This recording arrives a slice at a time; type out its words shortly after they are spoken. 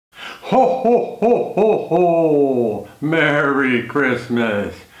Ho, ho, ho, ho, ho! Merry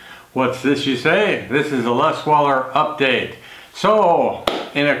Christmas! What's this you say? This is a Les Waller update. So,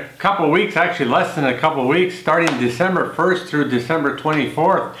 in a couple of weeks, actually less than a couple of weeks, starting December 1st through December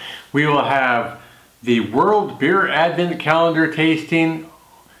 24th, we will have the World Beer Advent Calendar tasting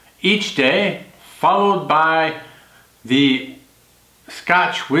each day, followed by the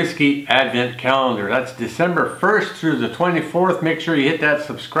Scotch Whiskey Advent Calendar. That's December 1st through the 24th. Make sure you hit that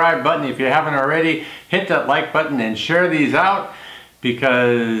subscribe button if you haven't already. Hit that like button and share these out,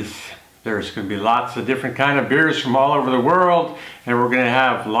 because there's going to be lots of different kind of beers from all over the world, and we're going to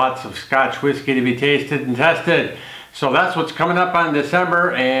have lots of Scotch whiskey to be tasted and tested. So that's what's coming up on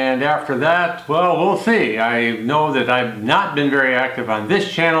December, and after that, well, we'll see. I know that I've not been very active on this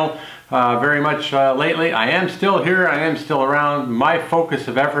channel very much lately. I am still here, I am still around. My focus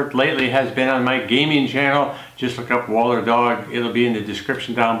of effort lately has been on my gaming channel. Just look up Wallerdog, it'll be in the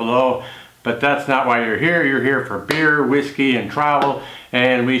description down below. But that's not why you're here. You're here for beer, whiskey, and travel,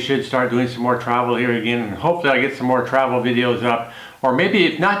 and we should start doing some more travel here again, and hopefully I get some more travel videos up. Or maybe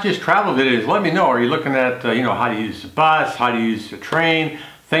if not just travel videos, let me know. Are you looking at you know, how to use the bus, how to use the train,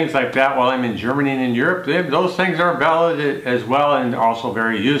 things like that while I'm in Germany and in Europe? Those things are valid as well, and also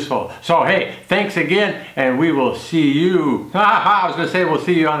very useful. So hey, thanks again, and we will see you. I was going to say we'll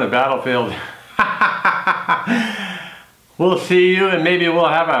see you on the battlefield. We'll see you, and maybe we'll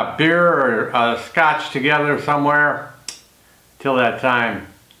have a beer or a scotch together somewhere. Till that time,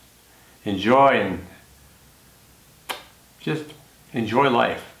 enjoy, and just enjoy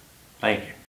life. Thank you.